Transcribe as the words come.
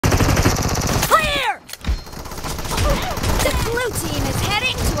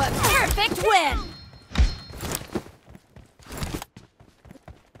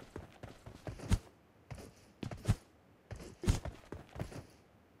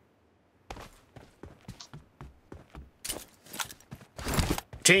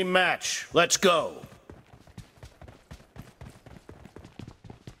Team match, let's go.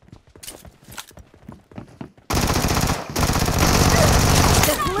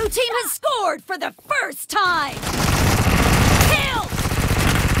 The blue team has scored for the first time! Kill!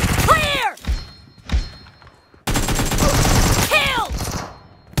 Clear! Kill!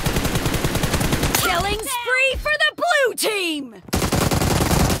 Killing spree for the blue team!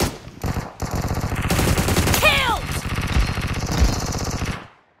 Killed!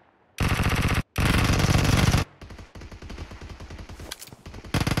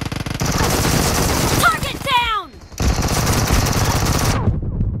 Target down!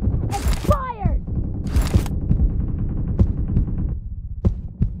 Expired!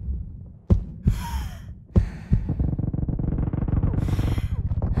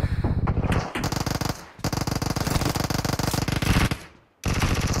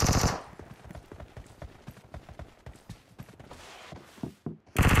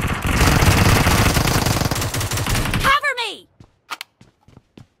 Cover me!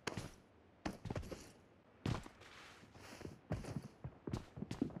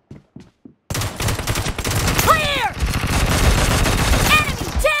 Clear! Enemy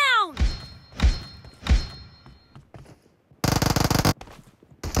down!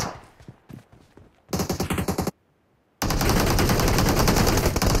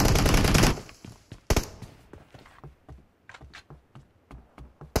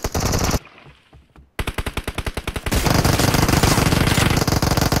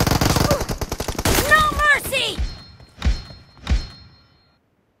 No mercy!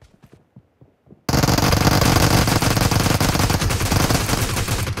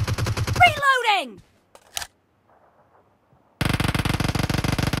 Reloading!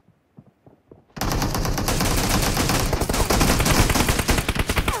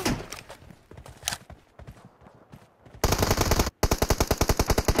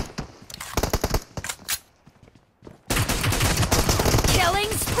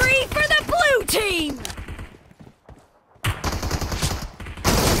 Killing spree for the blue team!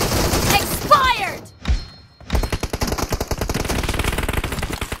 Expired!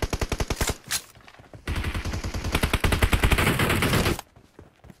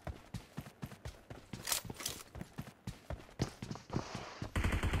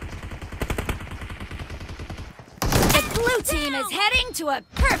 The blue team is heading to a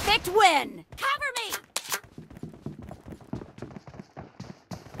perfect win! Cover me!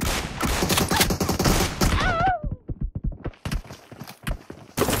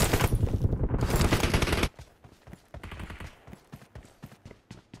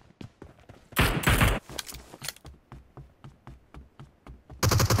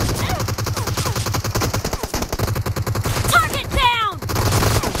 Target down!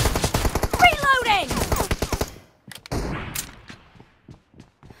 Reloading!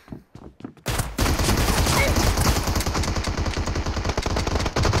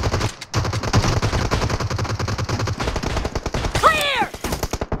 Clear!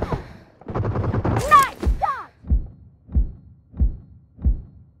 Nice shot!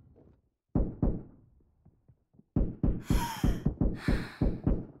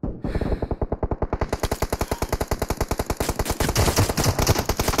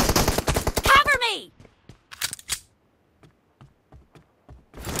 Cover me!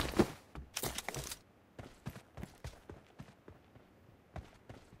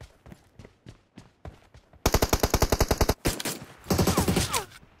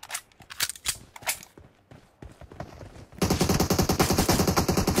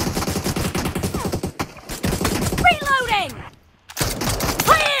 Reloading!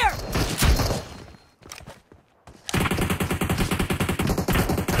 Clear!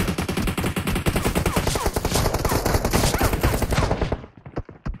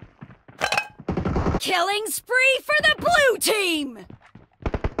 Killing spree for the blue team!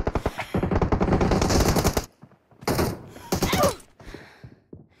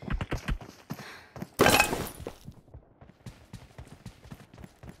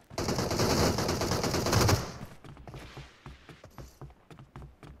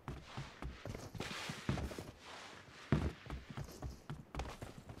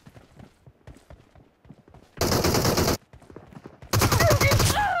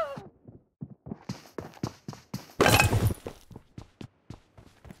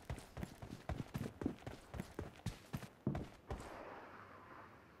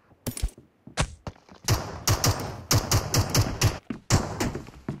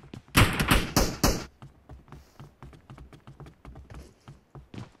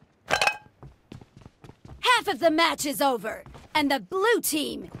 Half of the match is over, and the blue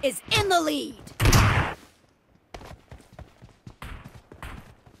team is in the lead.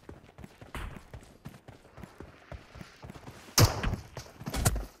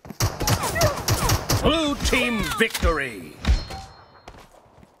 team victory!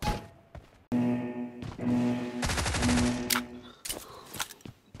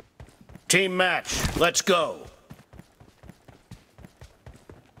 Team match, let's go!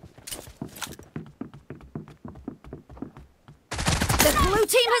 The blue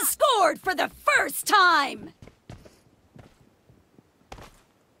team has scored for the first time!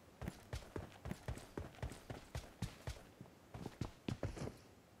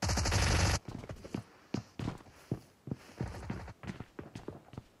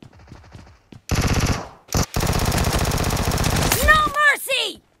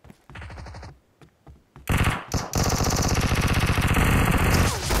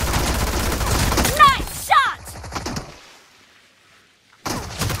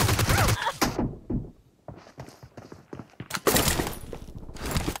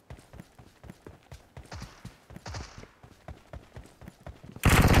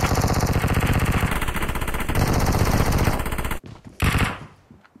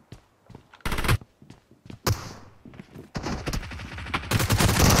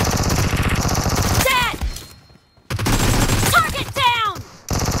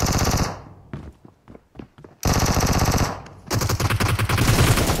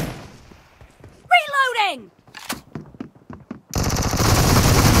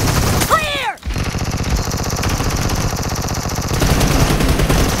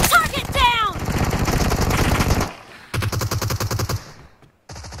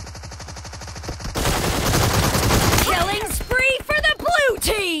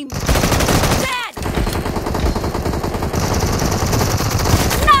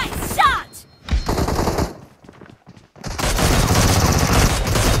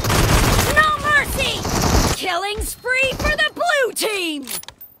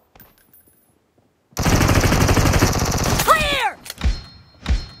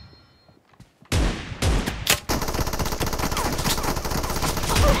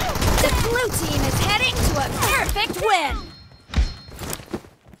 Win!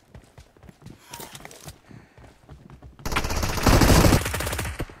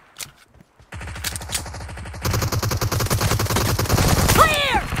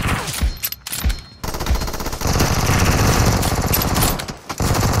 Clear!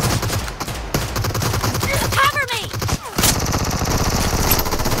 Cover me!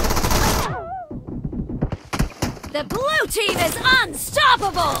 The blue team is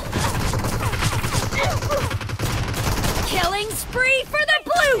unstoppable! Killing spree for the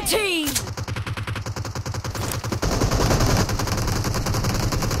blue team!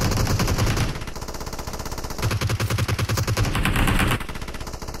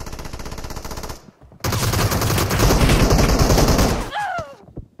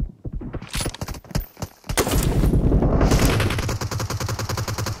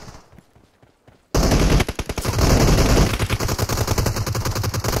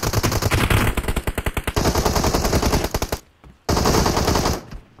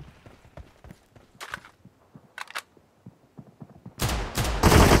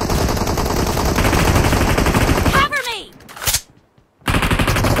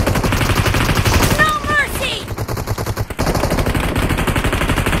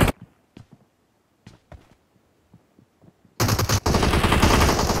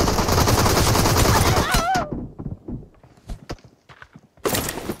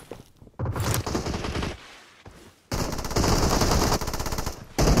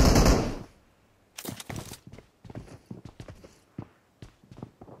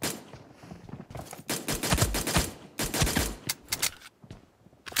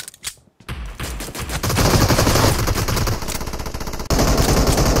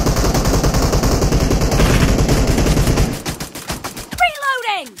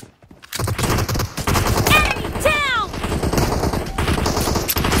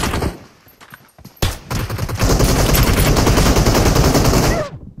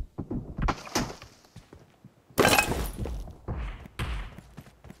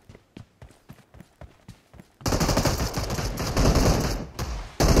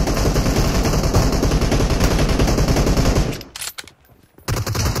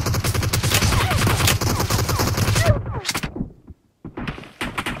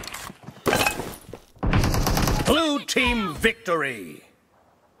 Blue team victory!